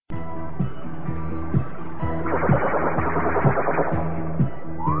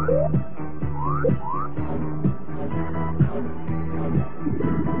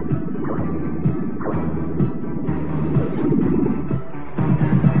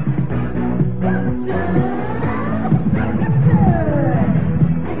Radiodrome.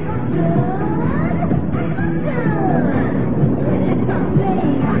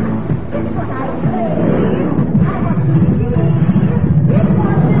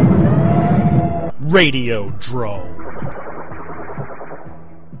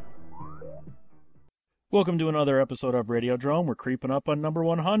 Welcome to another episode of Radiodrome. We're creeping up on number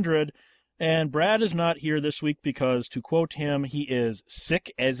 100, and Brad is not here this week because, to quote him, he is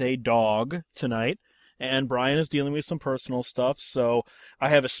sick as a dog tonight, and Brian is dealing with some personal stuff, so I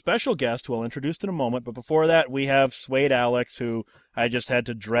have a special guest who I'll introduce in a moment, but before that, we have Suede Alex, who I just had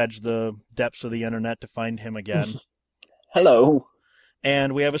to dredge the depths of the internet to find him again. Hello.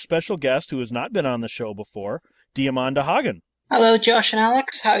 And we have a special guest who has not been on the show before, Diamanda Hagen. Hello, Josh and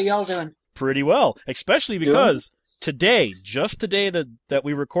Alex. How are y'all doing? Pretty well, especially because today, just today that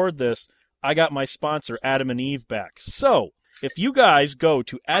we record this, I got my sponsor, Adam and Eve, back. So, if you guys go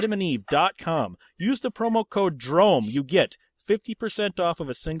to adamandeve.com, use the promo code DROME, you get 50% off of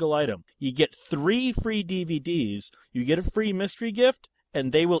a single item. You get 3 free DVDs, you get a free mystery gift,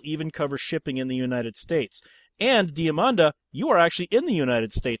 and they will even cover shipping in the United States. And, Diamanda, you are actually in the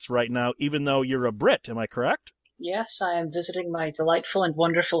United States right now, even though you're a Brit, am I correct? Yes, I am visiting my delightful and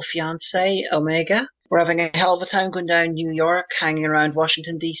wonderful fiancée, Omega. We're having a hell of a time going down New York, hanging around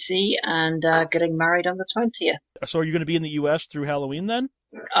Washington, D.C., and getting married on the 20th. So are you going to be in the U.S. through Halloween then?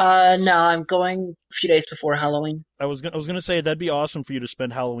 No, I'm going a few days before Halloween. I was going to say that'd be awesome for you to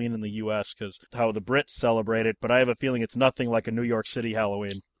spend Halloween in the U.S., because how the Brits celebrate it, but I have a feeling it's nothing like a New York City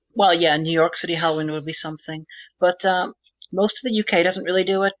Halloween. Well, yeah, New York City Halloween would be something. But most of the UK doesn't really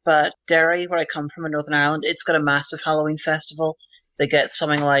do it, but Derry, where I come from in Northern Ireland, it's got a massive Halloween festival. They get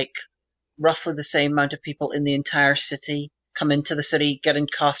something like roughly the same amount of people in the entire city come into the city, get in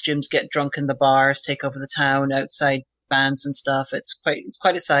costumes, get drunk in the bars, take over the town, outside bands and stuff. It's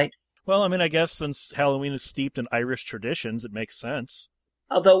quite a sight. Well, I mean, I guess since Halloween is steeped in Irish traditions, it makes sense.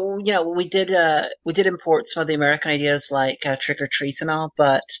 Although, you know, we did import some of the American ideas like trick or treat and all,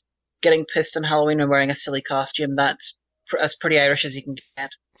 but getting pissed on Halloween and wearing a silly costume, that's as pretty Irish as you can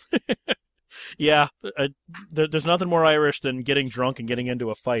get. Yeah, there's nothing more Irish than getting drunk and getting into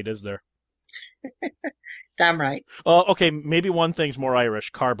a fight, is there? Damn right. Okay, maybe one thing's more Irish,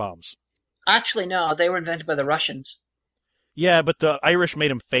 car bombs. Actually, no, they were invented by the Russians. Yeah, but the Irish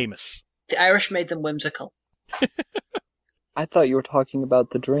made them famous. The Irish made them whimsical. I thought you were talking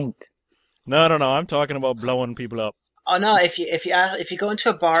about the drink. No, I'm talking about blowing people up. Oh no, if you go into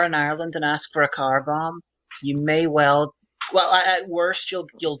a bar in Ireland and ask for a car bomb, you may well at worst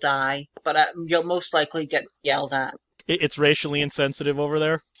you'll die, but you'll most likely get yelled at. It's racially insensitive over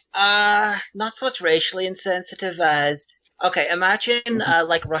there? Not so much racially insensitive as, okay, imagine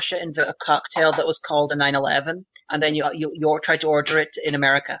like Russia invent a cocktail that was called a 9/11, and then you try to order it in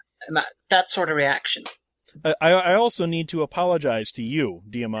America. That sort of reaction. I also need to apologize to you,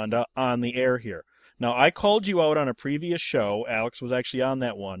 Diamanda, on the air here. Now, I called you out on a previous show. Alex was actually on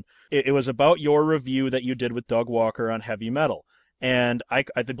that one. It was about your review that you did with Doug Walker on heavy metal. And I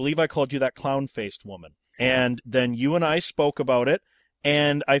believe I called you that clown-faced woman. And then you and I spoke about it,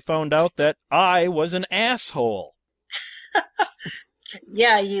 and I found out that I was an asshole.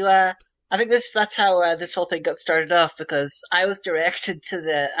 Yeah, I think that's how this whole thing got started off, because I was directed to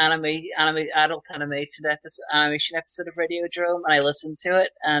the adult animation episode of Radiodrome, and I listened to it,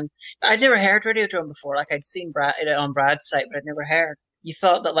 and I'd never heard Radiodrome before. Like, I'd seen it on Brad's site, but I'd never heard. You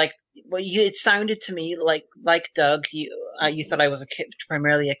thought that, like, well, it sounded to me like Doug. You thought I was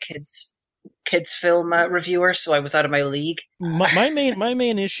primarily a kids film reviewer, so I was out of my league. My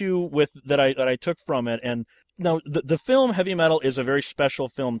main issue with that I took from it, and now the film Heavy Metal is a very special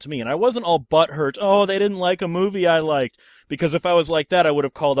film to me, and I wasn't all butthurt. Oh, they didn't like a movie I liked, because if I was like that, I would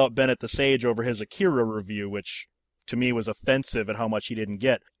have called out Bennett the Sage over his Akira review, which to me was offensive at how much he didn't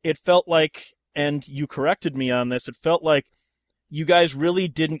get. It felt like, and you corrected me on this, it felt like you guys really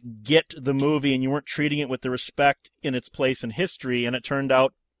didn't get the movie, and you weren't treating it with the respect in its place in history, and it turned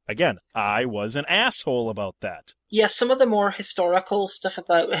out, again, I was an asshole about that. Yeah, some of the more historical stuff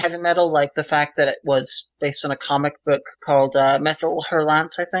about heavy metal, like the fact that it was based on a comic book called Metal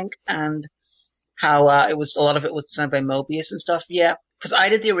Hurlant, I think, and how a lot of it was designed by Mobius and stuff. Yeah, because I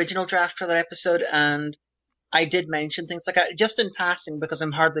did the original draft for that episode, and I did mention things like that, just in passing, because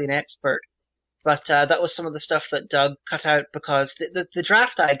I'm hardly an expert. But that was some of the stuff that Doug cut out, because the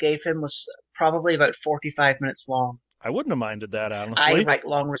draft I gave him was probably about 45 minutes long. I wouldn't have minded that, honestly. I write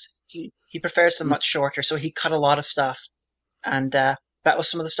long. He prefers them much shorter, so he cut a lot of stuff, and that was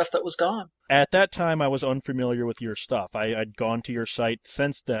some of the stuff that was gone. At that time, I was unfamiliar with your stuff. I'd gone to your site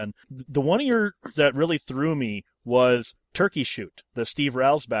since then. The one of yours that really threw me was Turkey Shoot, the Steve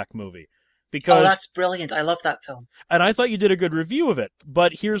Railsback movie. because that's brilliant. I love that film. and I thought you did a good review of it.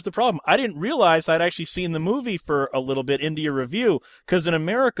 But here's the problem. I didn't realize I'd actually seen the movie for a little bit into your review, because in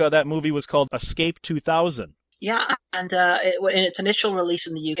America, that movie was called Escape 2000. Yeah, and in its initial release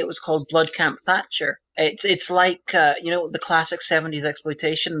in the UK, it was called Blood Camp Thatcher. It's like, the classic 70s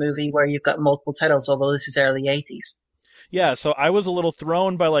exploitation movie where you've got multiple titles, although this is early 80s. Yeah, so I was a little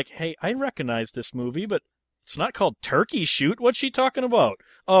thrown by like, hey, I recognize this movie, but it's not called Turkey Shoot. What's she talking about?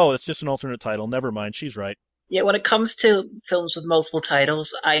 Oh, it's just an alternate title. Never mind. She's right. Yeah, when it comes to films with multiple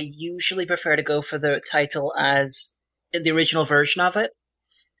titles, I usually prefer to go for the title as in the original version of it.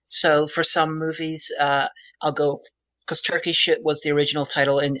 So for some movies, I'll go, because Turkey Shit was the original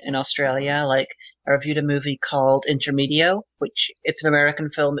title in Australia. Like, I reviewed a movie called Intermedio, which it's an American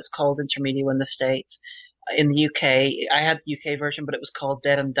film. It's called Intermedio in the States. In the UK, I had the UK version, but it was called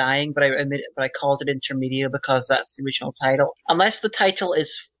Dead and Dying, but I called it Intermedio because that's the original title. Unless the title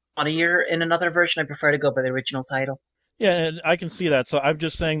is funnier in another version, I prefer to go by the original title. Yeah, and I can see that. So I'm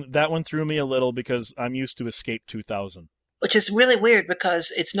just saying that one threw me a little because I'm used to Escape 2000. Which is really weird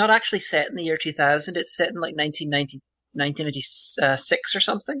because it's not actually set in the year 2000. It's set in like 1996 or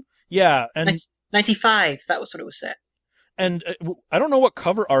something. Yeah, and 95. That was what it was set. And I don't know what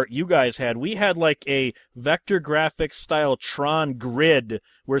cover art you guys had. We had like a vector graphics style Tron grid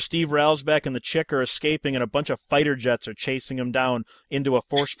where Steve Railsback and the chick are escaping and a bunch of fighter jets are chasing him down into a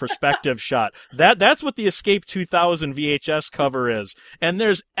forced perspective shot. That's what the Escape 2000 VHS cover is. And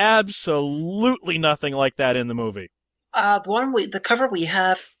there's absolutely nothing like that in the movie. The cover we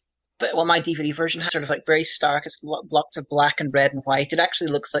have, well, my DVD version has sort of like very stark, it's blocks of black and red and white. It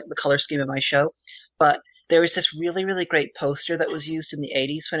actually looks like the color scheme of my show, but there was this really, really great poster that was used in the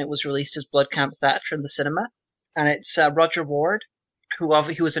 80s when it was released as Blood Camp Thatcher in the cinema, and it's Roger Ward, who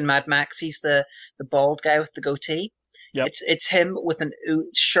was in Mad Max. He's the bald guy with the goatee. Yep. It's him with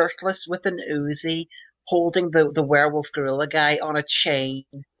shirtless with an Uzi, holding the werewolf gorilla guy on a chain.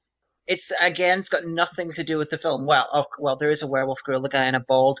 It's got nothing to do with the film. Well, there is a werewolf gorilla guy and a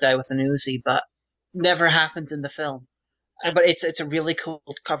bald guy with an Uzi, but never happens in the film. But it's a really cool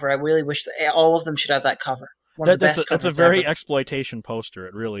cover. I really wish that all of them should have that cover. That's a very exploitation poster.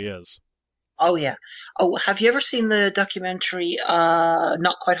 It really is. Oh yeah. Oh, have you ever seen the documentary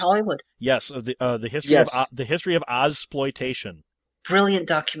Not Quite Hollywood? Yes, the history of Ozploitation. Brilliant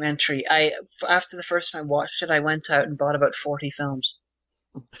documentary. After the first time I watched it, I went out and bought about 40 films.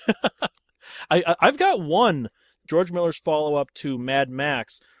 I've got one, George Miller's follow-up to Mad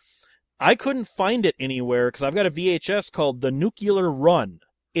Max. I couldn't find it anywhere because I've got a VHS called The Nuclear Run.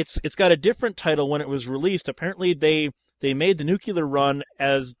 It's got a different title when it was released. Apparently they made The Nuclear Run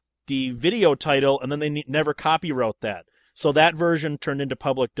as the video title, and then they never copywrote that. So that version turned into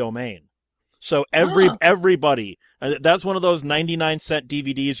public domain. So everybody, that's one of those 99-cent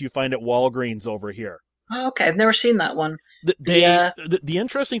DVDs you find at Walgreens over here. Oh, okay, I've never seen that one. The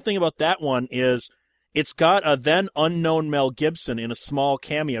interesting thing about that one is it's got a then unknown Mel Gibson in a small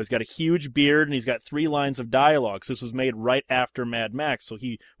cameo. He's got a huge beard and he's got 3 lines of dialogue. So this was made right after Mad Max, so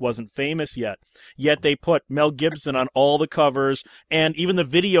he wasn't famous yet. Yet they put Mel Gibson on all the covers, and even the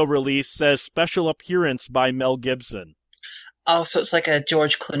video release says special appearance by Mel Gibson. Oh, so it's like a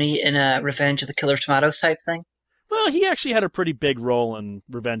George Clooney in a Revenge of the Killer Tomatoes type thing? Well, he actually had a pretty big role in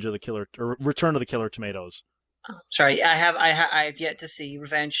Return of the Killer Tomatoes. Oh, sorry, I have yet to see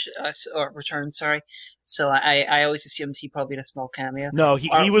Revenge or Return. Sorry, so I always assumed he probably had a small cameo. No, he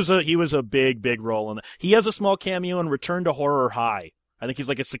was a big role in that. He has a small cameo in Return to Horror High. I think he's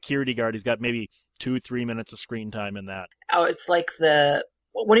like a security guard. He's got maybe 2-3 minutes of screen time in that. Oh, it's like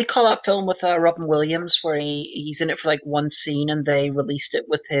what do you call that film with Robin Williams where he's in it for like one scene and they released it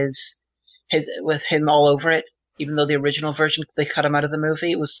with with him all over it? Even though the original version, they cut him out of the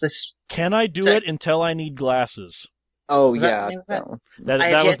movie. It was this... Can I do it until I need glasses? Oh, was yeah.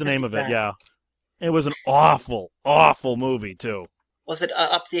 That was the name of it, yeah. It was an awful, awful movie, too. Was it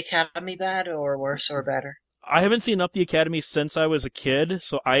Up the Academy bad, or worse, or better? I haven't seen Up the Academy since I was a kid,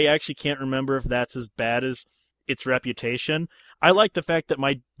 so I actually can't remember if that's as bad as its reputation. I like the fact that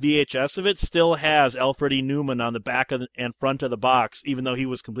my VHS of it still has Alfred E. Newman on the back and front of the box, even though he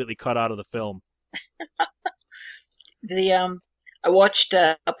was completely cut out of the film. I watched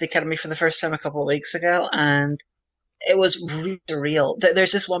Up the Academy for the first time a couple of weeks ago, and it was really surreal.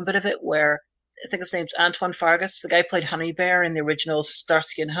 There's this one bit of it where I think his name's Antoine Fargas, the guy who played Honey Bear in the original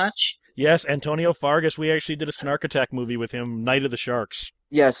Starsky and Hutch. Yes, Antonio Fargas. We actually did a Snark Attack movie with him, Night of the Sharks.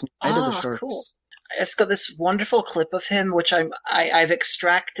 Yes, Night of the Sharks. Cool. It's got this wonderful clip of him, which I've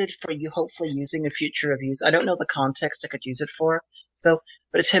extracted for you, hopefully using in future reviews. I don't know the context I could use it for, though,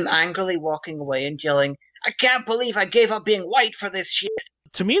 but it's him angrily walking away and yelling, "I can't believe I gave up being white for this shit."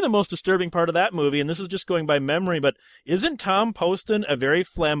 to me, the most disturbing part of that movie, and this is just going by memory, but isn't Tom Poston a very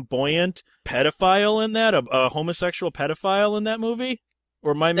flamboyant pedophile in that, a homosexual pedophile in that movie?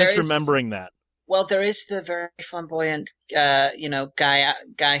 Or am I misremembering that? Well, there is the very flamboyant,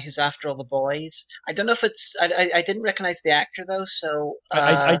 guy who's after all the boys. I don't know if it's. I didn't recognize the actor though, so.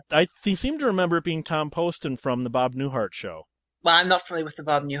 I seem to remember it being Tom Poston from the Bob Newhart show. Well, I'm not familiar with the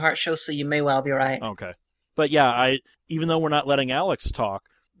Bob Newhart show, so you may well be right. Okay. But yeah, even though we're not letting Alex talk,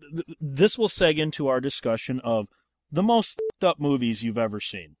 this will seg into our discussion of the most f***ed up movies you've ever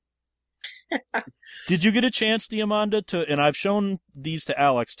seen. Did you get a chance, Diamanda, and I've shown these to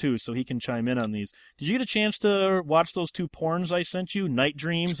Alex too, so he can chime in on these. Did you get a chance to watch those 2 porns I sent you, Night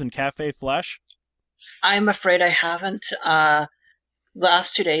Dreams and Cafe Flesh? I'm afraid I haven't.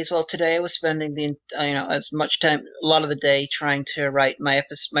 Last 2 days, well, today I was spending as much time, a lot of the day, trying to write my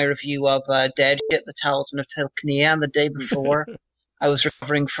review of Dead Shit, The Talisman of Tilknea, and the day before I was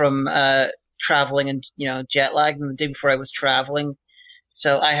recovering from traveling and jet lag, and the day before I was traveling,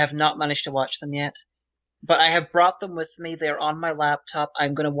 so I have not managed to watch them yet. But I have brought them with me. They're on my laptop.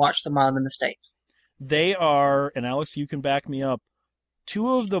 I'm going to watch them while I'm in the States. They are, and Alex, you can back me up,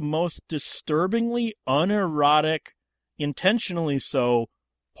 2 of the most disturbingly unerotic, intentionally so,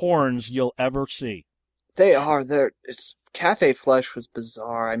 porns you'll ever see. They are. Cafe Flesh was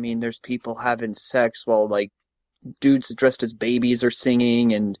bizarre. I mean, there's people having sex while, like, dudes dressed as babies are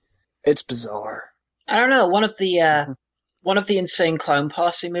singing, and it's bizarre. I don't know. One of the Insane Clown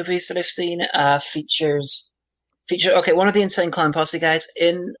Posse movies that I've seen features. Okay, one of the Insane Clown Posse guys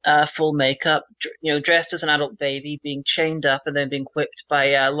in full makeup, dressed as an adult baby, being chained up and then being whipped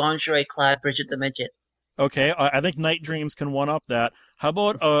by lingerie-clad Bridget the Midget. Okay, I think Night Dreams can one-up that. How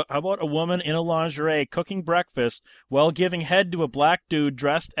about a woman in a lingerie cooking breakfast while giving head to a black dude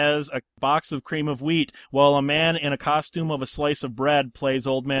dressed as a box of cream of wheat, while a man in a costume of a slice of bread plays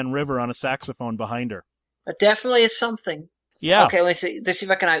Old Man River on a saxophone behind her? That definitely is something. Yeah. Okay, let's see if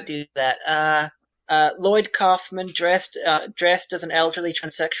I can outdo that. Lloyd Kaufman dressed as an elderly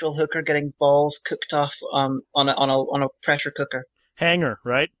transsexual hooker getting balls cooked off on a pressure cooker. Hanger,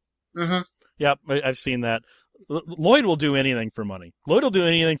 right? Mm-hmm. Yep, I've seen that. Lloyd will do anything for money. Lloyd will do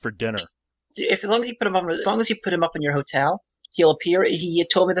anything for dinner. As long as you put him up in your hotel, he'll appear. He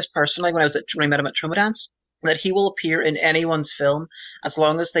told me this personally when I met him at Troma Dance, that he will appear in anyone's film as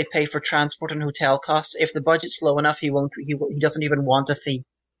long as they pay for transport and hotel costs. If the budget's low enough, he doesn't even want a fee.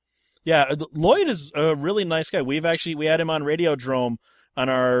 Yeah, Lloyd is a really nice guy. We had him on Radiodrome on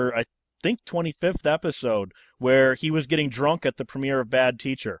our, I think, 25th episode, where he was getting drunk at the premiere of Bad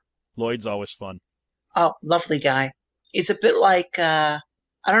Teacher. Lloyd's always fun. Oh, lovely guy. He's a bit like, I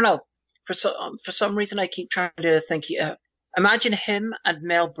don't know, for some reason I keep trying to think, imagine him and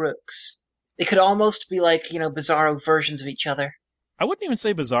Mel Brooks. They could almost be like, bizarro versions of each other. I wouldn't even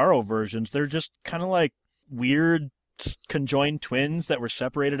say bizarro versions. They're just kind of like weird conjoined twins that were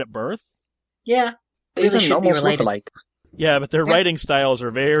separated at birth. Yeah. They really almost look alike. Yeah, but their writing styles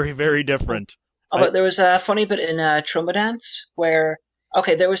are very, very different. But there was a funny bit in Troma Dance where,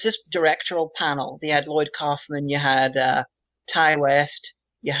 okay, there was this directorial panel. They had Lloyd Kaufman, you had Ty West,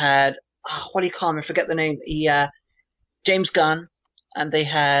 you had, what do you call him? I forget the name. James Gunn, and they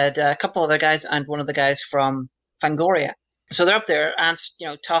had a couple other guys and one of the guys from Fangoria. So they're up there and,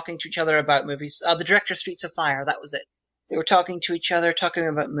 talking to each other about movies. The director of Streets of Fire, that was it. They were talking to each other, talking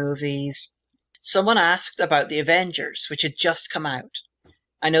about movies. Someone asked about The Avengers, which had just come out.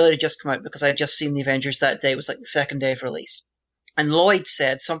 I know it had just come out because I had just seen The Avengers that day. It was like the second day of release. And Lloyd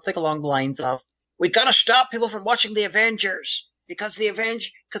said something along the lines of, "We gotta stop people from watching The Avengers because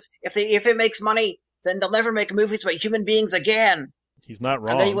because if it makes money, then they'll never make movies about human beings again." He's not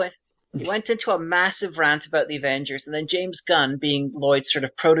wrong. And then he went into a massive rant about The Avengers, and then James Gunn, being Lloyd's sort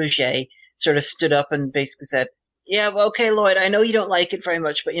of protege, sort of stood up and basically said, "Yeah, well, okay, Lloyd, I know you don't like it very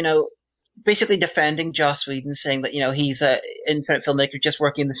much, but basically defending Joss Whedon, saying that he's an independent filmmaker just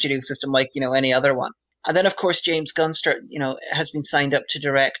working in the studio system like any other one." And then, of course, James Gunn has been signed up to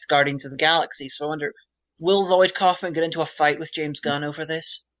direct Guardians of the Galaxy. So I wonder, will Lloyd Kaufman get into a fight with James Gunn over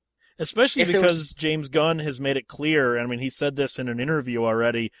this? Especially because James Gunn has made it clear, I mean, he said this in an interview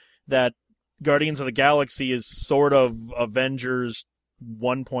already, that Guardians of the Galaxy is sort of Avengers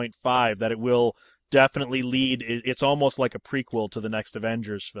 1.5, that it will definitely lead, it's almost like a prequel to the next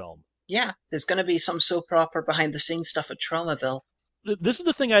Avengers film. Yeah, there's going to be some soap opera behind-the-scenes stuff at Tromaville. This is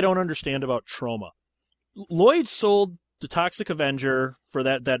the thing I don't understand about Troma. Lloyd sold The Toxic Avenger for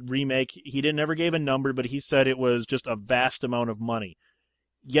that remake. He never gave a number, but he said it was just a vast amount of money.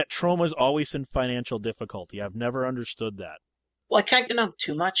 Yet Troma's always in financial difficulty. I've never understood that. Well, I can't know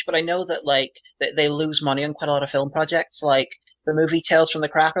too much, but I know that they lose money on quite a lot of film projects. Like the movie Tales from the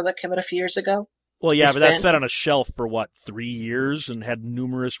Crapper that came out a few years ago. Well, yeah, They but that's spent- set on a shelf for, 3 years and had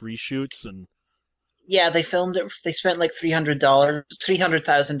numerous reshoots and... Yeah, they filmed it. They spent like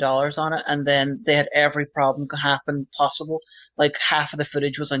 $300,000 on it, and then they had every problem happen possible. Like half of the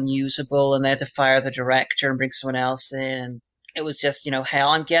footage was unusable, and they had to fire the director and bring someone else in. And it was just, hell.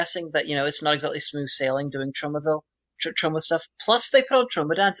 I'm guessing that it's not exactly smooth sailing doing Tromaville, Troma stuff. Plus, they put on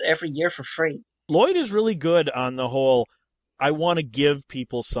Troma Dance every year for free. Lloyd is really good on the whole, I want to give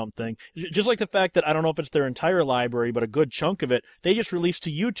people something. Just like the fact that I don't know if it's their entire library, but a good chunk of it, they just released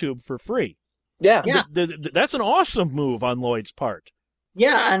to YouTube for free. Yeah. Yeah. That's an awesome move on Lloyd's part.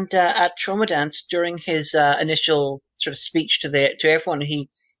 Yeah, and at Troma Dance, during his initial sort of speech to everyone, he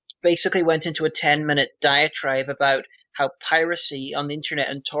basically went into a 10-minute diatribe about how piracy on the internet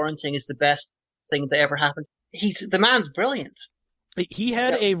and torrenting is the best thing that ever happened. The man's brilliant. He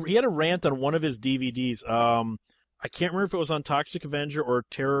had a rant on one of his DVDs. I can't remember if it was on Toxic Avenger or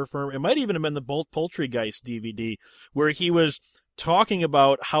Terror Firm. It might even have been the Poultrygeist DVD, where he was talking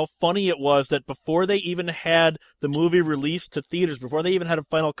about how funny it was that before they even had the movie released to theaters, before they even had a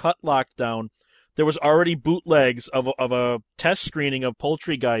final cut locked down, there was already bootlegs of a test screening of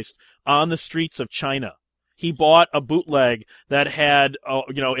Poultrygeist on the streets of China. He bought a bootleg that had,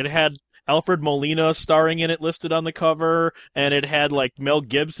 it had Alfred Molina starring in it listed on the cover, and it had like Mel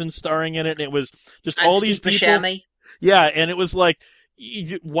Gibson starring in it, and it was just And all Steve these people. Buscemi. Yeah, and it was like,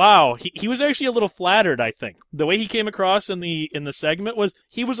 wow. He was actually a little flattered, I think. The way he came across in the segment was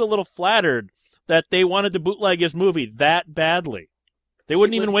he was a little flattered that they wanted to bootleg his movie that badly. They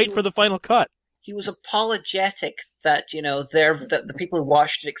wouldn't even wait for the final cut. He was apologetic that that the people who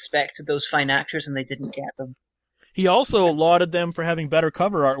watched it expected those fine actors and they didn't get them. He also lauded them for having better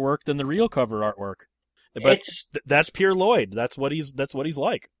cover artwork than the real cover artwork. But that's pure Lloyd. That's what he's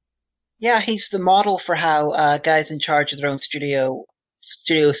like. Yeah, he's the model for how guys in charge of their own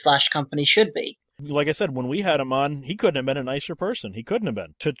studio/company should be. Like I said, when we had him on, he couldn't have been a nicer person. He couldn't have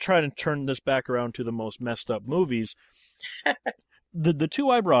been. To try and turn this back around to the most messed up movies, the two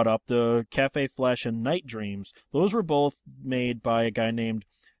I brought up, the Cafe Flash and Night Dreams, those were both made by a guy named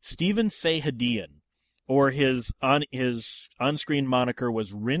Steven Sahadian, or his on-screen moniker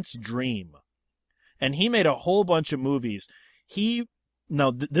was Rinse Dream. And he made a whole bunch of movies.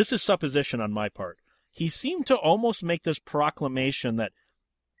 This is supposition on my part. He seemed to almost make this proclamation that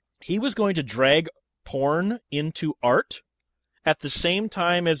he was going to drag porn into art at the same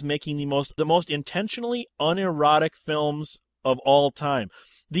time as making the most intentionally unerotic films of all time.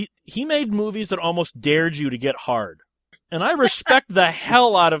 He made movies that almost dared you to get hard. And I respect the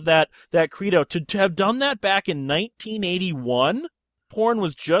hell out of that credo. To have done that back in 1981, porn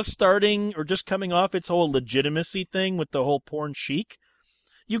was just starting or just coming off its whole legitimacy thing with the whole porn chic.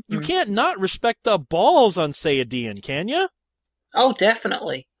 You can't not respect the balls on Sahadian, can you? Oh,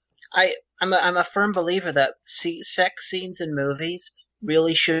 definitely. I'm a firm believer that sex scenes in movies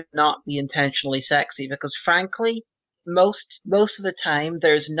really should not be intentionally sexy because, frankly, most of the time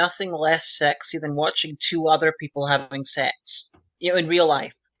there's nothing less sexy than watching two other people having sex. In real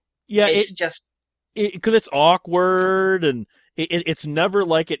life. Yeah, it's just because it's awkward and it's never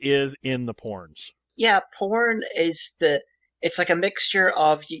like it is in the porns. Yeah, porn is it's like a mixture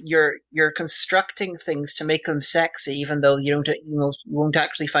of you're constructing things to make them sexy, even though you won't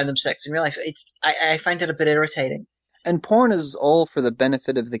actually find them sexy in real life. I find it a bit irritating. And porn is all for the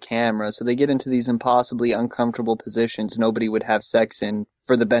benefit of the camera, so they get into these impossibly uncomfortable positions nobody would have sex in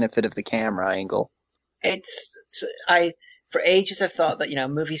for the benefit of the camera angle. For ages I've thought that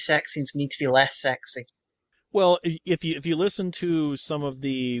movie sex scenes need to be less sexy. Well, if you listen to some of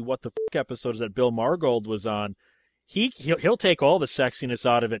the What the F*** episodes that Bill Margold was on, he'll take all the sexiness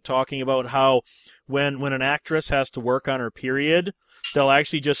out of it, talking about how when an actress has to work on her period, they'll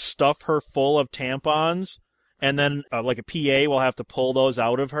actually just stuff her full of tampons, and then like a PA will have to pull those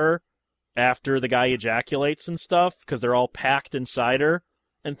out of her after the guy ejaculates and stuff, because they're all packed inside her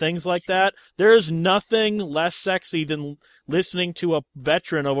and things like that. There's nothing less sexy than listening to a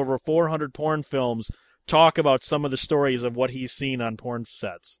veteran of over 400 porn films talk about some of the stories of what he's seen on porn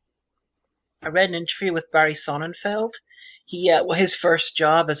sets. I read an interview with Barry Sonnenfeld. His first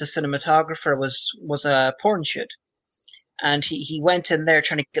job as a cinematographer was a porn shoot. And he went in there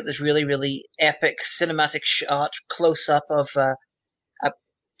trying to get this really, really epic cinematic shot, close-up of a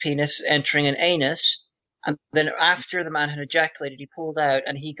penis entering an anus. And then after the man had ejaculated, he pulled out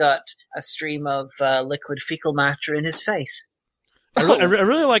and he got a stream of liquid fecal matter in his face. I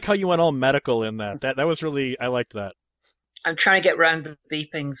really like how you went all medical in that. That was really, I liked that. I'm trying to get around the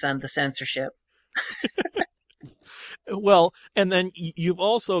beepings and the censorship. Well, and then you've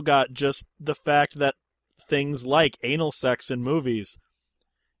also got just the fact that things like anal sex in movies.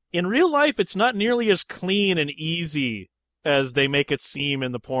 In real life, it's not nearly as clean and easy as they make it seem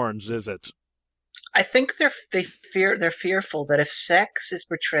in the porns, is it? I think they're fearful that if sex is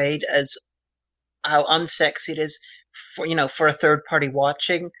portrayed as how unsexy it is for a third party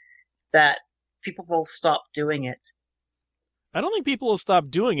watching, that people will stop doing it. I don't think people will stop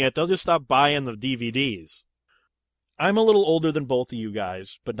doing it. They'll just stop buying the DVDs. I'm a little older than both of you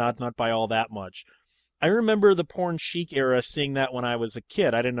guys, but not by all that much. I remember the porn chic era, seeing that when I was a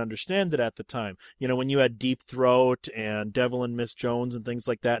kid. I didn't understand it at the time. You know, when you had Deep Throat and Devil and Miss Jones and things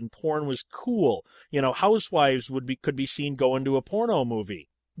like that, and porn was cool. You know, housewives could be seen going to a porno movie.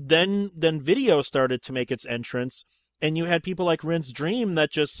 Then video started to make its entrance, and you had people like Rince Dream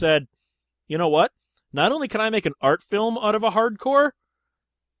that just said, you know what? Not only can I make an art film out of a hardcore,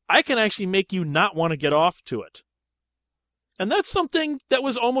 I can actually make you not want to get off to it. And that's something that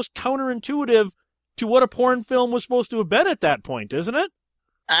was almost counterintuitive to what a porn film was supposed to have been at that point, isn't it?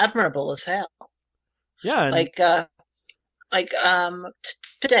 Admirable as hell. Yeah. To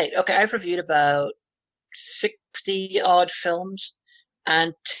date, okay, I've reviewed about 60 odd films,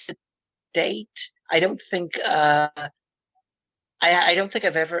 and to date, I don't think I've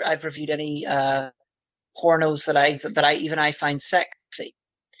reviewed any pornos that I find sexy.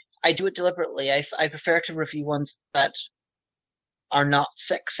 I do it deliberately. I prefer to review ones that are not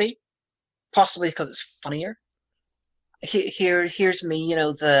sexy, possibly because it's funnier. Here's me,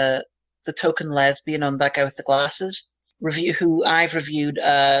 the token lesbian on That Guy with the Glasses who I've reviewed.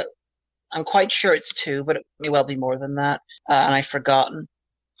 I'm quite sure it's 2, but it may well be more than that. And I've forgotten.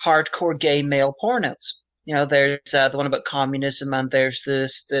 Hardcore gay male pornos. There's the one about communism, and there's the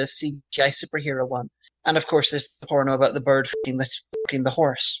CGI superhero one. And of course, there's the porno about the bird fucking the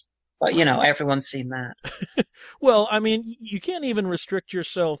horse. But, everyone's seen that. Well, I mean, you can't even restrict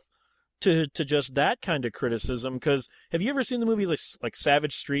yourself to just that kind of criticism, because have you ever seen the movie like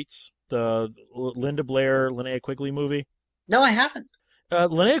Savage Streets, the Linda Blair, Linnea Quigley movie? No, I haven't.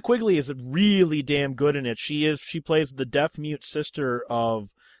 Linnea Quigley is really damn good in it. She plays the deaf-mute sister of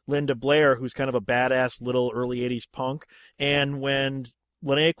Linda Blair, who's kind of a badass little early 80s punk. And when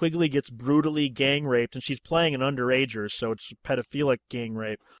Linnea Quigley gets brutally gang raped, and she's playing an underager, so it's pedophilic gang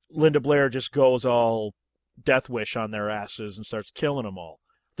rape, Linda Blair just goes all Death Wish on their asses and starts killing them all.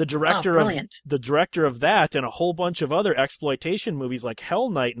 The director of that and a whole bunch of other exploitation movies like Hell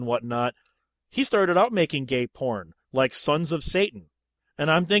Night and whatnot, he started out making gay porn, like Sons of Satan. And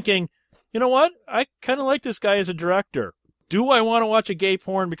I'm thinking, you know what? I kind of like this guy as a director. Do I want to watch a gay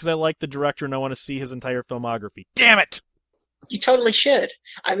porn because I like the director and I want to see his entire filmography? Damn it! You totally should.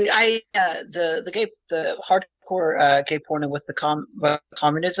 I mean, the hardcore gay porno with the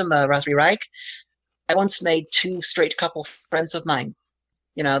communism, Raspberry Reich. I once made 2 straight couple friends of mine.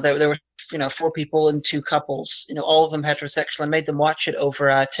 There were 4 people and 2 couples. All of them heterosexual. I made them watch it over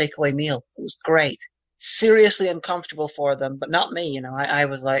a takeaway meal. It was great. Seriously uncomfortable for them, but not me. I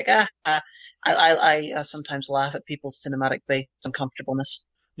was like, I sometimes laugh at people's cinematic-based uncomfortableness.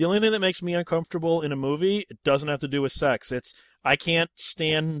 The only thing that makes me uncomfortable in a movie, it doesn't have to do with sex. I can't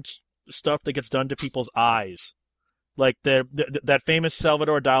stand stuff that gets done to people's eyes. Like that famous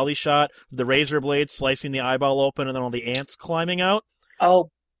Salvador Dali shot, the razor blade slicing the eyeball open and then all the ants climbing out. Oh,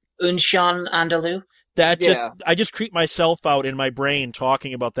 Un Chien Andalou? I just creep myself out in my brain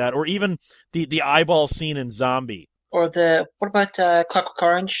talking about that. Or even the eyeball scene in Zombie. Or what about Clockwork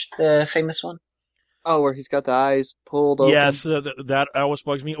Orange, the famous one? Oh, where he's got the eyes pulled open. Yes, that always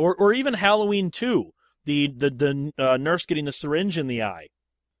bugs me. Or even Halloween 2, the nurse getting the syringe in the eye.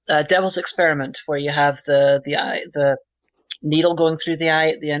 Devil's Experiment, where you have the needle going through the eye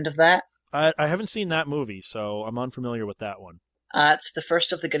at the end of that. I haven't seen that movie, so I'm unfamiliar with that one. It's the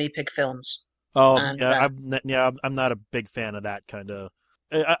first of the guinea pig films. Oh, I'm not a big fan of that kind of...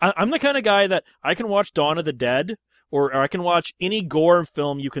 I'm the kind of guy that I can watch Dawn of the Dead, or I can watch any gore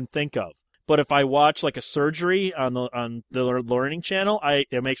film you can think of. But if I watch like a surgery on the Learning Channel,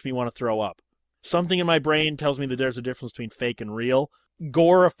 it makes me want to throw up. Something in my brain tells me that there's a difference between fake and real.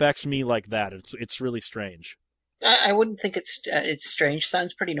 Gore affects me like that. It's really strange. I wouldn't think it's strange.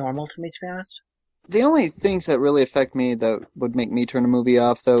 Sounds pretty normal to me, to be honest. The only things that really affect me that would make me turn a movie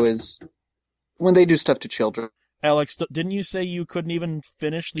off, though, is when they do stuff to children. Alex, didn't you say you couldn't even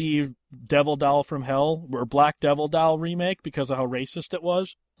finish the Devil Doll from Hell or Black Devil Doll remake because of how racist it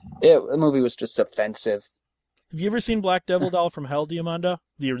was? The movie was just offensive. Have you ever seen Black Devil Doll from Hell, Diamanda?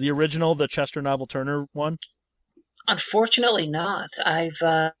 The original, the Chester Novel Turner one? Unfortunately, not. I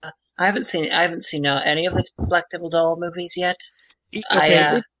haven't seen any of the Black Devil Doll movies yet.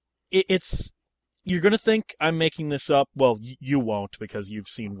 Okay, it's You're going to think I'm making this up. Well, you won't because you've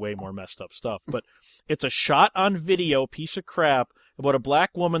seen way more messed up stuff. But it's a shot on video piece of crap about a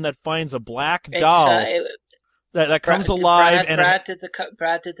black woman that finds a black doll that comes alive. Brad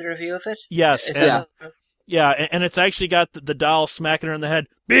did the review of it? Yes. Yeah. Yeah, and it's actually got the doll smacking her in the head.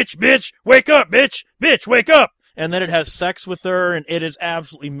 Bitch, wake up, bitch, wake up. And then it has sex with her, and it is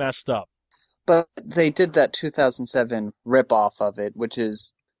absolutely messed up. But they did that 2007 ripoff of it, which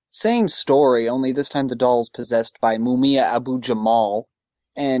is same story, only this time the doll's possessed by Mumia Abu-Jamal.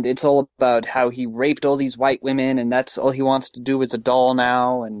 And it's all about how he raped all these white women, and that's all he wants to do is a doll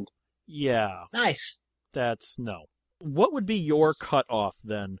now, and... Yeah. Nice. That's no. What would be your cutoff,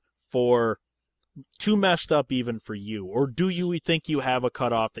 then, for too messed up even for you? Or do you think you have a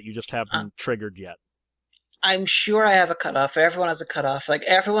cutoff that you just haven't triggered yet? I'm sure I have a cutoff. Everyone has a cutoff. Like,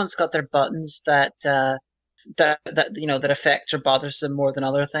 everyone's got their buttons that affects or bothers them more than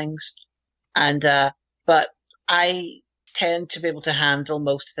other things. And, but I tend to be able to handle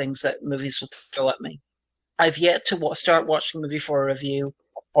most things that movies will throw at me. I've yet to start watching a movie for a review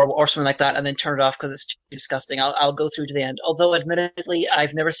or something like that and then turn it off because it's too disgusting. I'll go through to the end. Although, admittedly,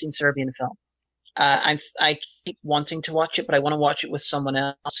 I've never seen Serbian film. I keep wanting to watch it, but I want to watch it with someone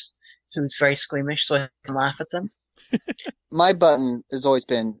else who's very squeamish so I can laugh at them. My button has always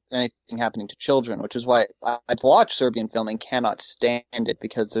been anything happening to children, which is why I've watched Serbian film and cannot stand it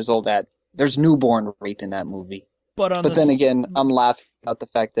because there's newborn rape in that movie. But then again, I'm laughing about the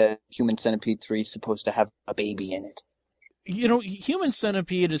fact that Human Centipede 3 is supposed to have a baby in it. You know, Human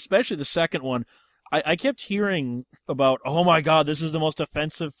Centipede, especially the second one, I kept hearing about, oh my God, this is the most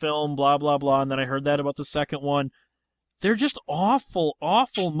offensive film, blah, blah, blah, and then I heard that about the second one. They're just awful,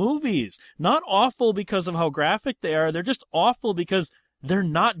 awful movies. Not awful because of how graphic they are, they're just awful because they're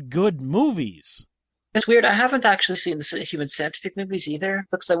not good movies. It's weird, I haven't actually seen the Human Centipede movies either,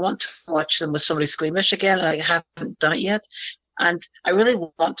 because I want to watch them with somebody squeamish again, and I haven't done it yet. And I really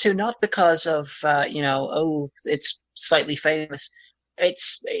want to, not because of, it's slightly famous.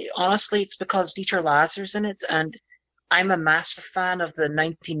 Honestly, it's because Dieter Lazar's in it, and I'm a massive fan of the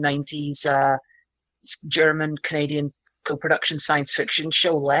 1990s German-Canadian co-production science fiction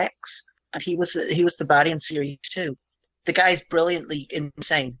show Lex, and he was the baddie in series 2. The guy's brilliantly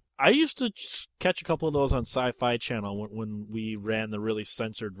insane. I used to catch a couple of those on Sci-Fi Channel when we ran the really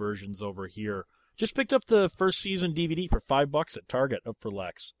censored versions over here. Just picked up the first season DVD for $5 at Target up for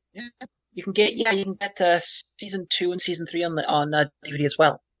Lex. Yeah, you can get season 2 and season 3 on DVD as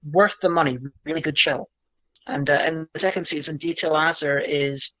well. Worth the money, really good show. And in the second season, Dieter Lazar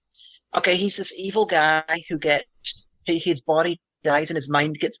is he's this evil guy who his body dies and his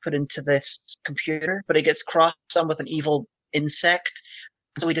mind gets put into this computer, but it gets crossed on with an evil insect.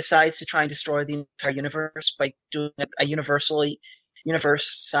 So he decides to try and destroy the entire universe by doing a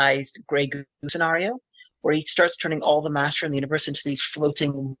universe-sized Grey Goo scenario, where he starts turning all the matter in the universe into these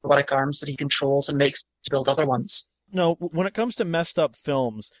floating robotic arms that he controls and makes to build other ones. No, when it comes to messed up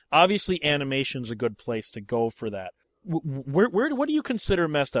films, obviously animation's a good place to go for that. What do you consider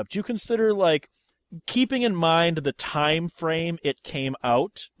messed up? Do you consider, like, keeping in mind the time frame it came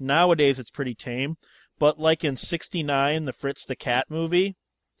out? Nowadays it's pretty tame, but like in '69, the Fritz the Cat movie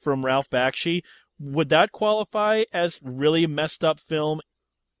from Ralph Bakshi, would that qualify as really messed up film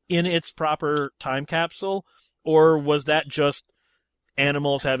in its proper time capsule? Or was that just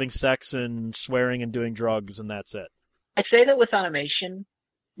animals having sex and swearing and doing drugs and that's it? I'd say that with animation,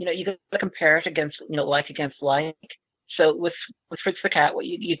 you got to compare it against, like against like. So with Fritz the Cat,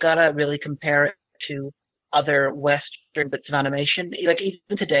 you got to really compare it to other Western bits of animation. Like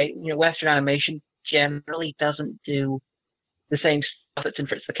even today, Western animation generally doesn't do the same stuff that's in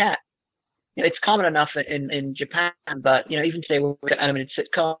Fritz the Cat. It's common enough in Japan, but even today we've got animated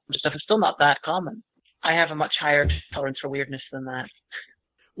sitcoms and stuff. It's still not that common. I have a much higher tolerance for weirdness than that.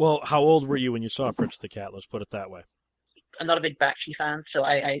 Well, how old were you when you saw Fritz the Cat? Let's put it that way. I'm not a big Bakshi fan, so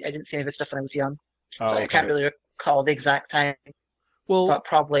I didn't see any of his stuff when I was young. So okay. I can't really recall the exact time. Well, but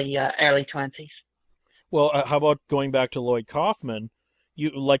probably early 20s. Well, how about going back to Lloyd Kaufman?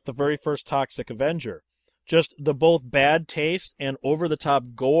 You like the very first Toxic Avenger. Just the both bad taste and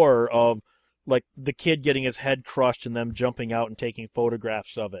over-the-top gore of like the kid getting his head crushed and them jumping out and taking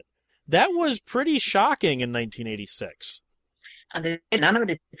photographs of it. That was pretty shocking in 1986. And there's an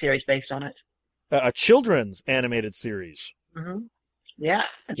animated series based on it. A children's animated series. Mm-hmm. Yeah,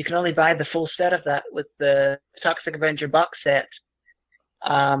 and you can only buy the full set of that with the Toxic Avenger box set,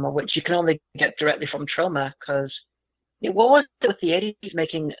 which you can only get directly from Troma, because what was it with the 80s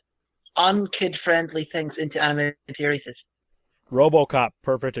making un-kid-friendly things into animated series? RoboCop,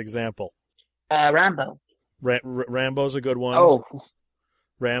 perfect example. Rambo. Rambo's a good one. Oh.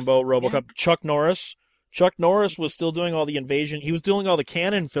 Rambo, RoboCop, yeah. Chuck Norris. Chuck Norris was still doing all the invasion. He was doing all the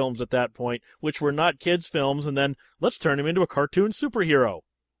canon films at that point, which were not kids' films, and then let's turn him into a cartoon superhero.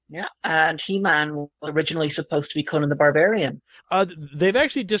 Yeah, and He-Man was originally supposed to be Conan the Barbarian. They've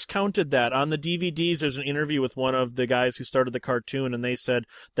actually discounted that. On the DVDs, there's an interview with one of the guys who started the cartoon, and they said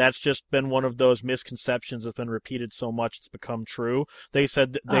that's just been one of those misconceptions that's been repeated so much it's become true. They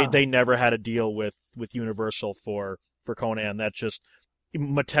said they never had a deal with Universal for Conan. That just,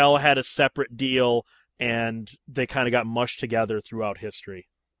 Mattel had a separate deal, and they kind of got mushed together throughout history.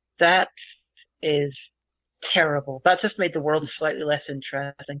 That is terrible. That just made the world slightly less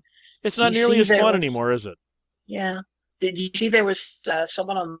interesting. It's not nearly as fun anymore, is it? Yeah. Did you see there was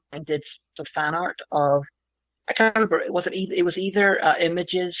someone online did some fan art of, I can't remember, it was either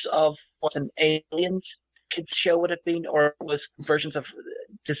images of what an Aliens kids show would have been, or it was versions of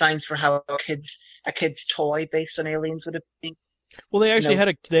designs for how a kid's toy based on Aliens would have been. Well, they actually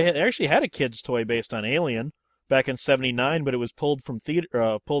had a kid's toy based on Alien back in '79, but it was pulled from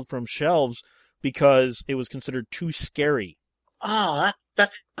shelves because it was considered too scary. Oh,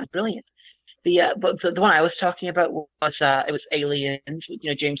 that's brilliant. But the one I was talking about was it was Aliens,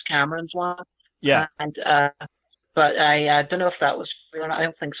 James Cameron's one. Yeah. And but I don't know if that was real or not. I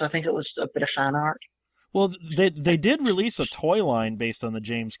don't think so. I think it was a bit of fan art. Well, they did release a toy line based on the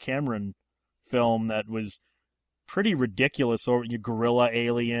James Cameron film that was pretty ridiculous. Over Gorilla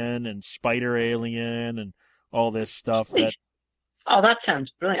Alien and Spider Alien and all this stuff. Oh, that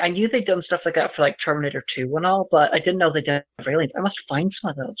sounds brilliant. I knew they'd done stuff like that for like Terminator 2 and all, but I didn't know they did for Aliens. I must find some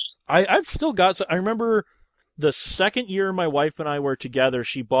of those. I've still got some. I remember the second year my wife and I were together,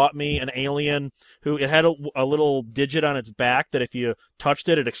 she bought me an Alien it had a little digit on its back that if you touched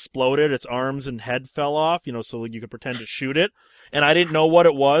it, it exploded. Its arms and head fell off, so you could pretend to shoot it. And I didn't know what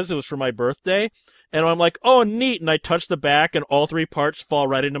it was. It was for my birthday. And I'm like, oh, neat. And I touch the back and all three parts fall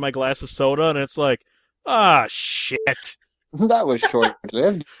right into my glass of soda. And it's like, shit. That was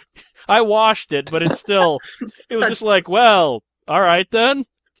short-lived. I washed it, but it was just like, well, all right then.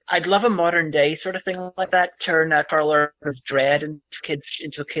 I'd love a modern day sort of thing like that. Turn Carl Urban's Dread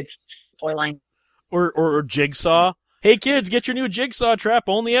into a kid's toy line. Or Jigsaw. Hey kids, get your new Jigsaw trap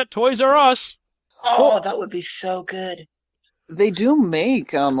only at Toys R Us. Oh, that would be so good. They do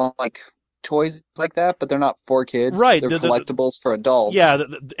make like toys like that, but they're not for kids. Right. They're collectibles for adults. Yeah,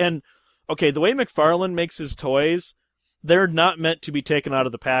 and okay, the way McFarlane makes his toys, they're not meant to be taken out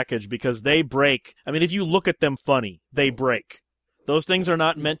of the package because they break. I mean, if you look at them funny, they break. Those things are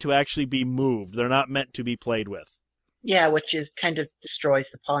not meant to actually be moved. They're not meant to be played with. Yeah, which kind of destroys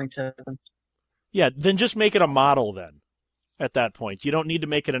the point of them. Yeah, then just make it a model then. At that point, you don't need to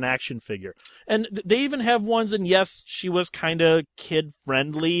make it an action figure. And they even have ones, and yes, she was kind of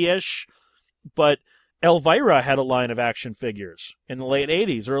kid-friendly-ish, but Elvira had a line of action figures in the late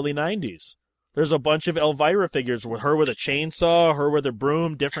 80s, early 90s. There's a bunch of Elvira figures with her with a chainsaw, her with a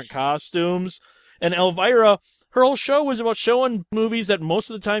broom, different costumes. And Elvira, her whole show was about showing movies that most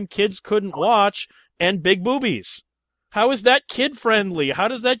of the time kids couldn't watch and big boobies. How is that kid-friendly? How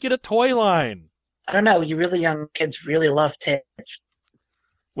does that get a toy line? I don't know. You really young kids really love tits.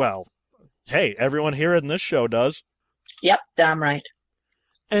 Well, hey, everyone here in this show does. Yep, damn right.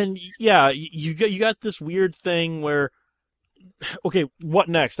 And yeah, you got this weird thing where, okay, what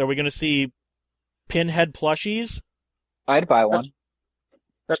next? Are we going to see Pinhead plushies? I'd buy one.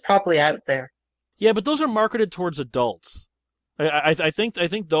 That's probably out there. Yeah, but those are marketed towards adults. I think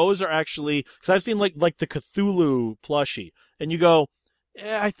those are actually, because I've seen like the Cthulhu plushie, and you go,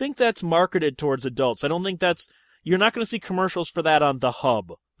 I think that's marketed towards adults. I don't think you're not going to see commercials for that on the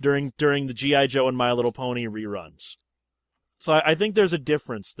Hub during the G.I. Joe and My Little Pony reruns. So I think there's a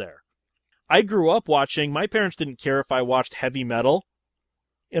difference there. I grew up watching, my parents didn't care if I watched heavy metal,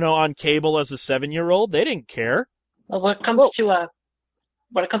 on cable as a 7-year-old. They didn't care. Well, when it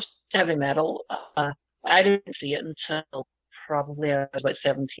comes to heavy metal, I didn't see it until probably I was about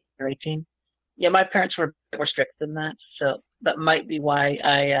 17 or 18. Yeah, my parents were more strict than that, so that might be why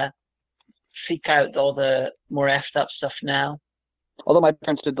I seek out all the more effed up stuff now. Although my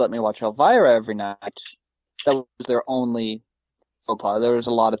parents did let me watch Elvira every night. That was their only faux pas. There was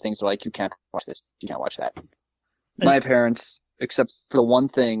a lot of things like, you can't watch this, you can't watch that. My parents, except for the one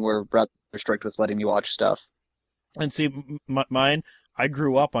thing, were rather strict with letting me watch stuff. And see, mine, I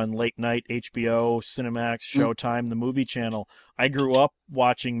grew up on late night HBO, Cinemax, Showtime, the movie channel. I grew up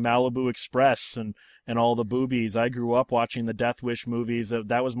watching Malibu Express and all the boobies. I grew up watching the Death Wish movies.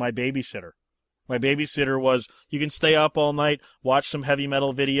 That was my babysitter. My babysitter was, you can stay up all night, watch some heavy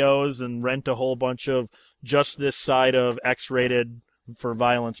metal videos, and rent a whole bunch of just this side of X-rated for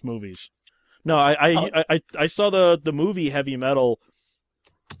violence movies. No, I saw the movie Heavy Metal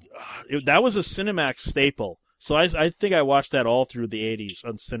that was a Cinemax staple. So I think I watched that all through the 80s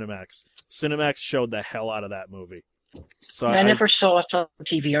on Cinemax. Cinemax showed the hell out of that movie. So I never saw it on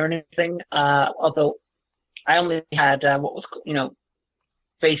TV or anything, although I only had what was,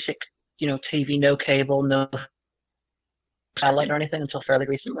 basic, TV, no cable, no satellite or anything until fairly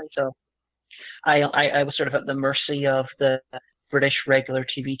recently. So I was sort of at the mercy of the British regular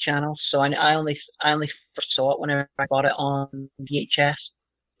TV channels. So I only first saw it whenever I bought it on VHS.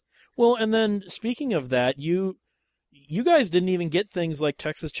 Well, and then speaking of that, you guys didn't even get things like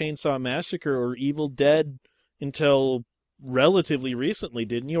Texas Chainsaw Massacre or Evil Dead until relatively recently,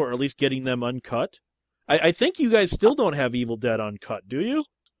 didn't you? Or at least getting them uncut? I think you guys still don't have Evil Dead uncut, do you?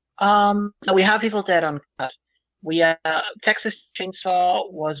 No, we have Evil Dead uncut. We Texas Chainsaw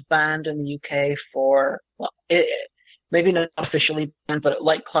was banned in the UK for, maybe not officially banned, but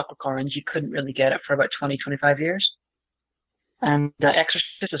like Clockwork Orange, you couldn't really get it for about 20-25 years. And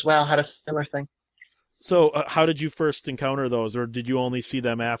Exorcist as well had a similar thing. So how did you first encounter those, or did you only see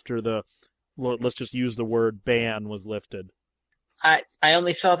them after the, let's just use the word, ban was lifted? I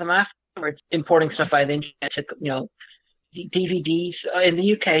only saw them afterwards, importing stuff by the internet to, DVDs. In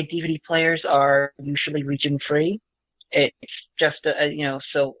the UK, DVD players are usually region free. It's just,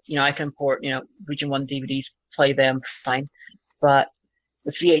 so, I can import, region 1 DVDs, play them, fine. But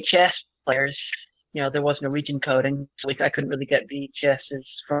with VHS players, there wasn't a region coding, so I couldn't really get VHSs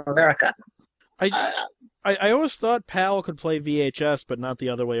from America. I always thought PAL could play VHS, but not the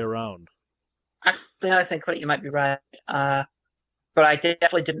other way around. Actually, I think you might be right. But I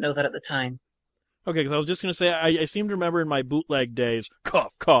definitely didn't know that at the time. Okay, because I was just going to say, I seem to remember in my bootleg days,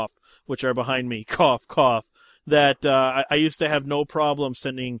 cough, cough, which are behind me, cough, cough, that I used to have no problem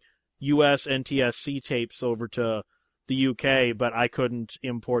sending US NTSC tapes over to the UK, but I couldn't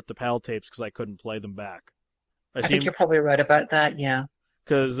import the PAL tapes because I couldn't play them back. I think you're probably right about that, yeah.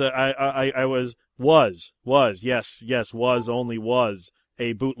 Because I was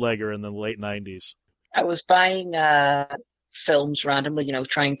a bootlegger in the late 90s. I was buying films randomly,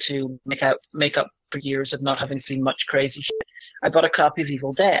 trying to make up for years of not having seen much crazy shit. I bought a copy of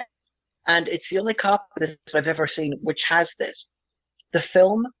Evil Dead, and it's the only copy of this I've ever seen which has this. The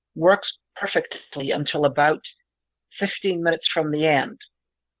film works perfectly until about 15 minutes from the end,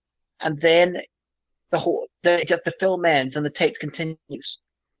 and then the film ends and the tape continues.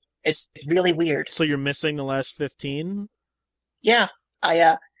 It's really weird. So you're missing the last 15? Yeah,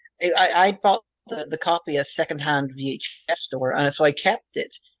 I bought the copy at a second-hand VHS store, and so I kept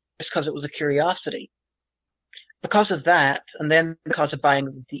it just because it was a curiosity. Because of that, and then because of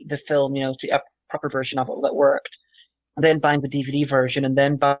buying the film, the proper version of it that worked, and then buying the DVD version, and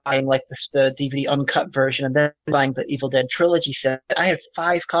then buying the DVD uncut version, and then buying the Evil Dead trilogy set, I had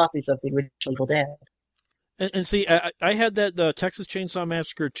 5 copies of the original Evil Dead. And see, I had the Texas Chainsaw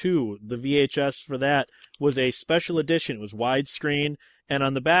Massacre 2, the VHS for that was a special edition. It was widescreen, and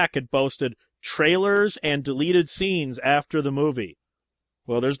on the back it boasted trailers and deleted scenes after the movie.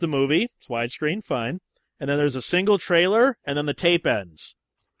 Well, there's the movie. It's widescreen, fine. And then there's a single trailer, and then the tape ends.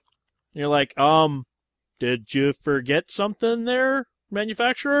 And you're like, did you forget something there,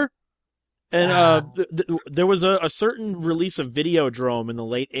 manufacturer? And there was a certain release of Videodrome in the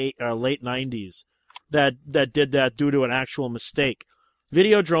late 90s that did that due to an actual mistake.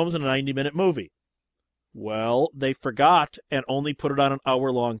 Videodrome's in a 90-minute movie. Well, they forgot and only put it on an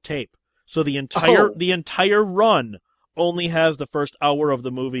hour-long tape. So the entire run only has the first hour of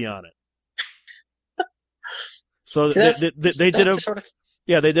the movie on it. So they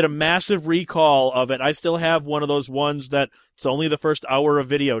did a massive recall of it. I still have one of those ones that it's only the first hour of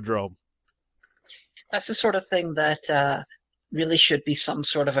Videodrome. That's the sort of thing that really should be some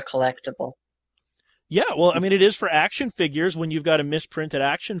sort of a collectible. Yeah, well, I mean, it is for action figures. When you've got a misprinted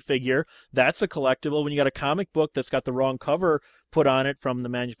action figure, that's a collectible. When you got a comic book that's got the wrong cover put on it from the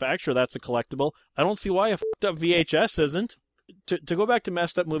manufacturer, that's a collectible. I don't see why a fucked up VHS isn't. To go back to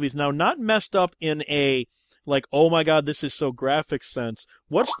messed up movies, now, not messed up in a, like, oh my god, this is so graphic sense.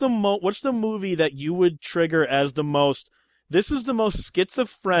 What's the movie that you would trigger as this is the most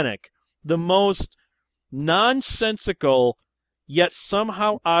schizophrenic, the most nonsensical, yet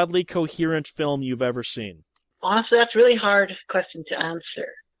somehow oddly coherent film you've ever seen? Honestly, that's a really hard question to answer.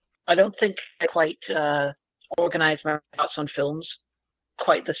 I don't think I quite organize my thoughts on films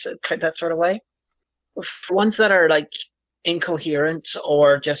quite that sort of way. For ones that are like incoherent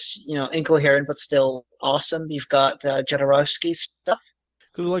or just, incoherent but still awesome, you've got Jodorowsky stuff.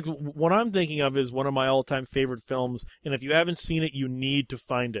 Because like what I'm thinking of is one of my all-time favorite films, and if you haven't seen it, you need to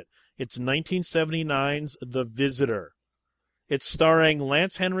find it. It's 1979's The Visitor. It's starring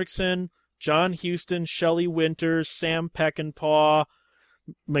Lance Henriksen, John Huston, Shelley Winters, Sam Peckinpah,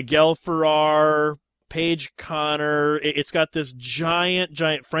 Miguel Ferrer, Paige Connor. It's got this giant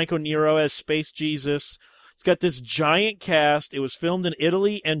Franco Nero as Space Jesus. It's got this giant cast. It was filmed in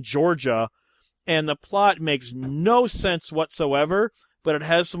Italy and Georgia, and the plot makes no sense whatsoever, but it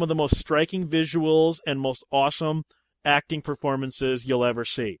has some of the most striking visuals and most awesome acting performances you'll ever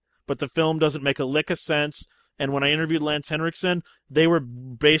see. But the film doesn't make a lick of sense. And when I interviewed Lance Henriksen, they were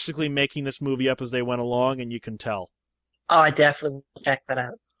basically making this movie up as they went along, and you can tell. Oh, I definitely will check that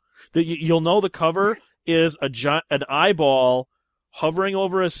out. You'll know the cover is an eyeball hovering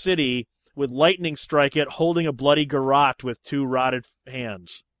over a city with lightning strike it, holding a bloody garrote with two rotted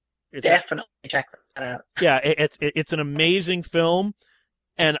hands. Definitely check that out. Yeah, it's an amazing film,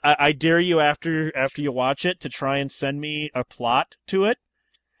 and I dare you after you watch it to try and send me a plot to it.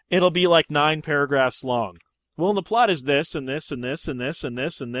 It'll be like 9 paragraphs long. Well, and the plot is this and this and this and this and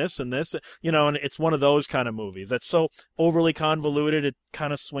this and this and this, and it's one of those kind of movies that's so overly convoluted it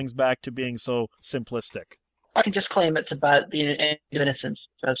kind of swings back to being so simplistic. I can just claim it's about the end of innocence,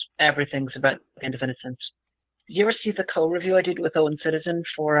 because everything's about the end of innocence. Did you ever see the co-review I did with Owen Citizen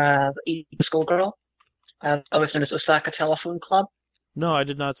for The Schoolgirl? Always known as Osaka Telephone Club? No, I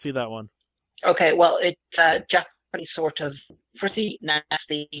did not see that one. Okay, well, it's Japanese sort of pretty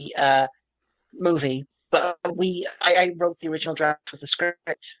nasty movie. But I wrote the original draft with the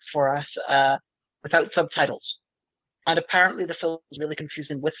script for us without subtitles. And apparently the film was really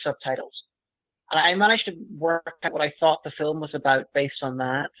confusing with subtitles. And I managed to work out what I thought the film was about based on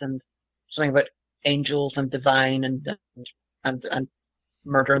that, and something about angels and divine and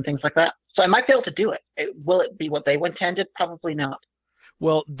murder and things like that. So I might be able to do it. Will it be what they intended? Probably not.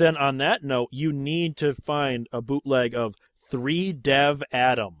 Well, then on that note, you need to find a bootleg of 3 Dev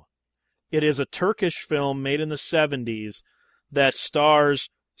Adam. It is a Turkish film made in the 70s that stars...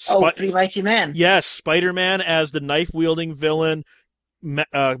 Three Mighty Men. Yes, Spider-Man as the knife-wielding villain,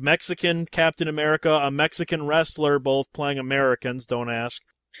 Mexican Captain America, a Mexican wrestler, both playing Americans, don't ask.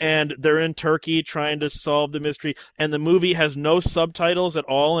 And they're in Turkey trying to solve the mystery. And the movie has no subtitles at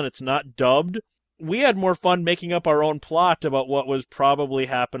all, and it's not dubbed. We had more fun making up our own plot about what was probably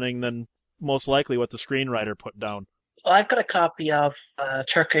happening than most likely what the screenwriter put down. Well, I've got a copy of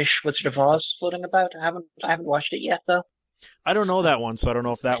Turkish Wizard of Oz floating about. I haven't watched it yet, though. I don't know that one, so I don't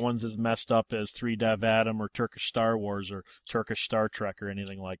know if that one's as messed up as 3 Dev Adam or Turkish Star Wars or Turkish Star Trek or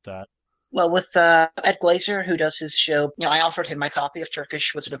anything like that. Well, with Ed Glazer, who does his show, I offered him my copy of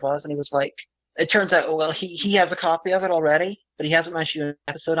Turkish Wizard of Oz, and he was like, it turns out, well, he has a copy of it already, but he hasn't managed to do an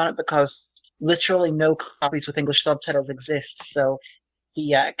episode on it because literally no copies with English subtitles exist, so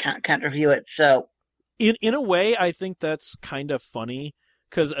he can't review it, so... In a way, I think that's kind of funny,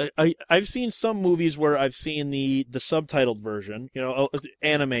 because I've seen some movies where I've seen the subtitled version,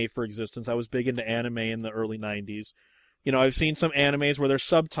 anime, for existence. I was big into anime in the early 90s. I've seen some animes where they're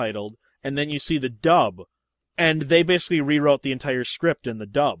subtitled, and then you see the dub, and they basically rewrote the entire script in the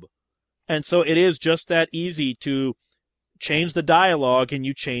dub. And so it is just that easy to change the dialogue, and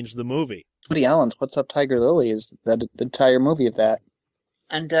you change the movie. Woody Allen's What's Up, Tiger Lily is the entire movie of that.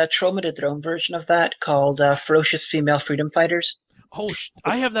 And Troma did their own version of that called Ferocious Female Freedom Fighters. Oh,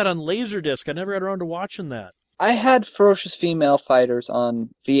 I have that on Laserdisc. I never got around to watching that. I had Ferocious Female Fighters on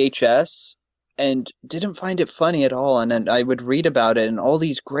VHS and didn't find it funny at all. And then I would read about it and all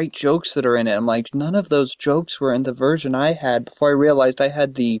these great jokes that are in it. I'm like, none of those jokes were in the version I had before I realized I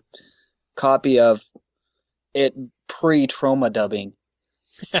had the copy of it pre-Troma dubbing.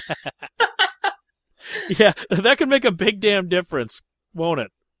 Yeah, that could make a big damn difference, won't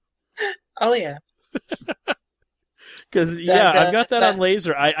it? Oh, yeah. Because, I've got that on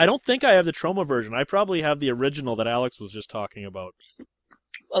laser. I don't think I have the Troma version. I probably have the original that Alex was just talking about.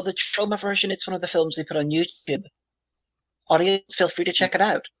 Well, the Troma version, it's one of the films they put on YouTube. Audience, feel free to check it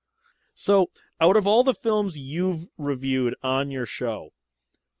out. So, out of all the films you've reviewed on your show,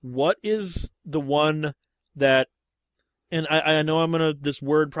 what is the one that, and I know this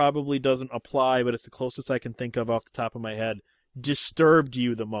word probably doesn't apply, but it's the closest I can think of off the top of my head, disturbed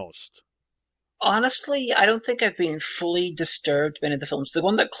you the most? Honestly, I don't think I've been fully disturbed by any of the films. The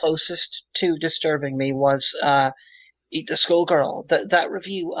one that closest to disturbing me was Eat the Schoolgirl. That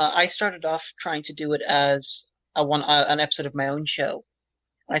review, I started off trying to do it as an episode of my own show.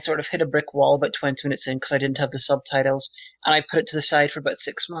 I sort of hit a brick wall about 20 minutes in because I didn't have the subtitles, and I put it to the side for about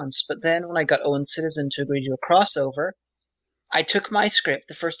 6 months. But then when I got Owen Citizen to agree to a crossover, I took my script,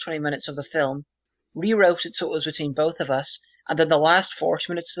 the first 20 minutes of the film, rewrote it so it was between both of us, and then the last 40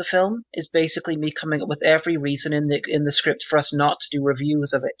 minutes of the film is basically me coming up with every reason in the script for us not to do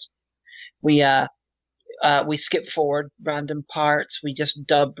reviews of it. We skip forward random parts. We just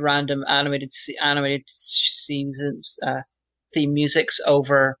dub random animated scenes, theme musics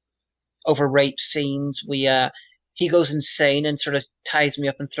over rape scenes. He goes insane and sort of ties me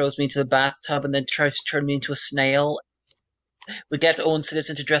up and throws me into the bathtub and then tries to turn me into a snail. We get Owen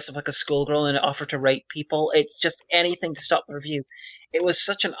Citizen to dress up like a schoolgirl and offer to rape people. It's just anything to stop the review. It was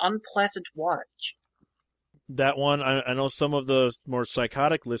such an unpleasant watch. That one, I know some of the more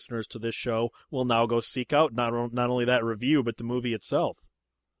psychotic listeners to this show will now go seek out not only that review, but the movie itself.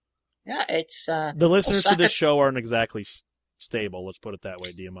 Yeah, it's... the listeners to this show aren't exactly stable, let's put it that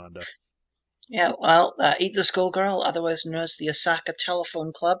way, Diamanda. Yeah, well, Eat the Schoolgirl, otherwise known as the Osaka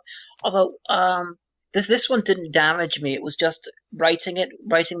Telephone Club. Although, this one didn't damage me. It was just writing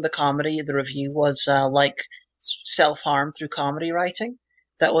the comedy. The review was like self-harm through comedy writing.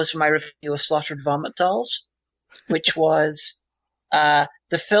 That was my review of Slaughtered Vomit Dolls, which was the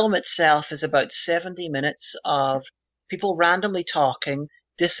film itself is about 70 minutes of people randomly talking,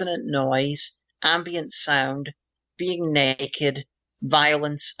 dissonant noise, ambient sound, being naked,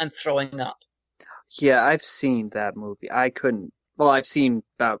 violence, and throwing up. Yeah, I've seen that movie. I've seen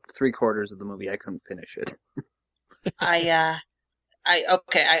about 3/4 of the movie. I couldn't finish it. I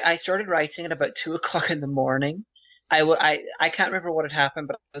started writing at about 2:00 in the morning. I can't remember what had happened,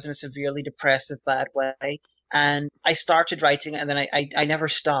 but I was in a severely depressive, bad way. And I started writing and then I never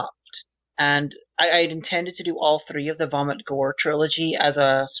stopped. And I had intended to do all 3 of the Vomit Gore trilogy as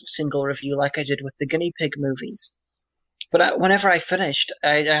a single review like I did with the Guinea Pig movies. But whenever I finished,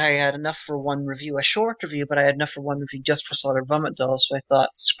 I had enough for one review, a short review, but I had enough for one review just for Slaughtered Vomit Dolls. So I thought,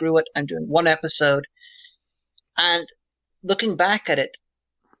 screw it, I'm doing one episode. And looking back at it,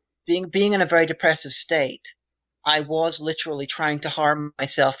 being in a very depressive state, I was literally trying to harm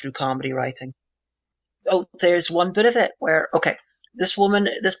myself through comedy writing. Oh, there's one bit of it where, this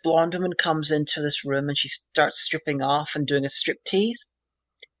blonde woman comes into this room and she starts stripping off and doing a striptease.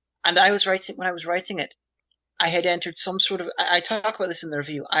 And when I was writing it, I had entered some sort of, I talk about this in the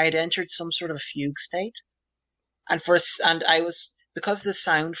review, I had entered some sort of fugue state. Because the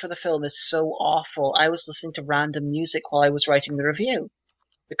sound for the film is so awful, I was listening to random music while I was writing the review.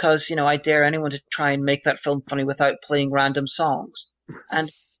 Because, I dare anyone to try and make that film funny without playing random songs. And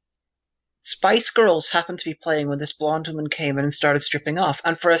Spice Girls happened to be playing when this blonde woman came in and started stripping off.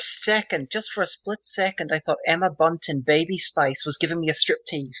 And for a second, just for a split second, I thought Emma Bunton, Baby Spice, was giving me a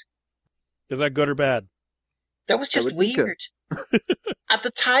striptease. Is that good or bad? That was just weird. At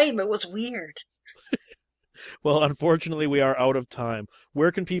the time, it was weird. Well, unfortunately, we are out of time.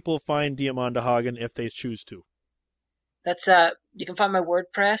 Where can people find Diamanda Hagen if they choose to? That's you can find my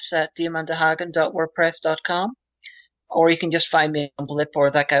WordPress at diamandahagen.wordpress.com, or you can just find me on Blip or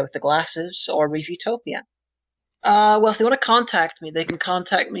That Guy with the Glasses or Reviewtopia. Well, if they want to contact me, they can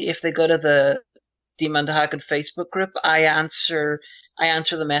contact me if they go to the Diamanda Hagen Facebook group. I answer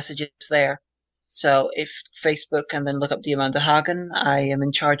the messages there. So if Facebook and then look up Diamanda Hagen, I am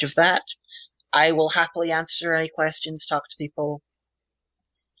in charge of that. I will happily answer any questions, talk to people,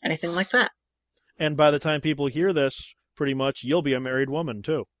 anything like that. And by the time people hear this, pretty much you'll be a married woman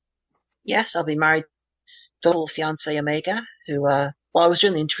too. Yes, I'll be married to little fiancée Omega, who, while I was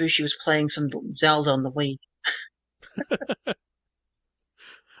doing the interview, she was playing some Zelda on the Wii.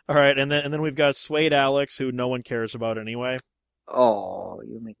 All right, and then we've got Suede Alex, who no one cares about anyway. Oh,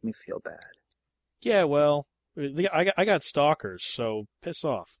 you make me feel bad. Yeah, well, I got stalkers, so piss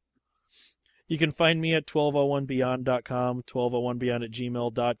off. You can find me at 1201beyond.com,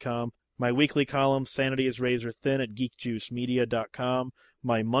 1201beyond@gmail.com. My weekly column, Sanity is Razor Thin, at geekjuicemedia.com.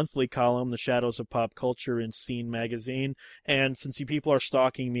 My monthly column, The Shadows of Pop Culture, in Scene Magazine. And since you people are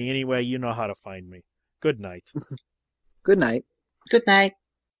stalking me anyway, you know how to find me. Good night. Good night. Good night.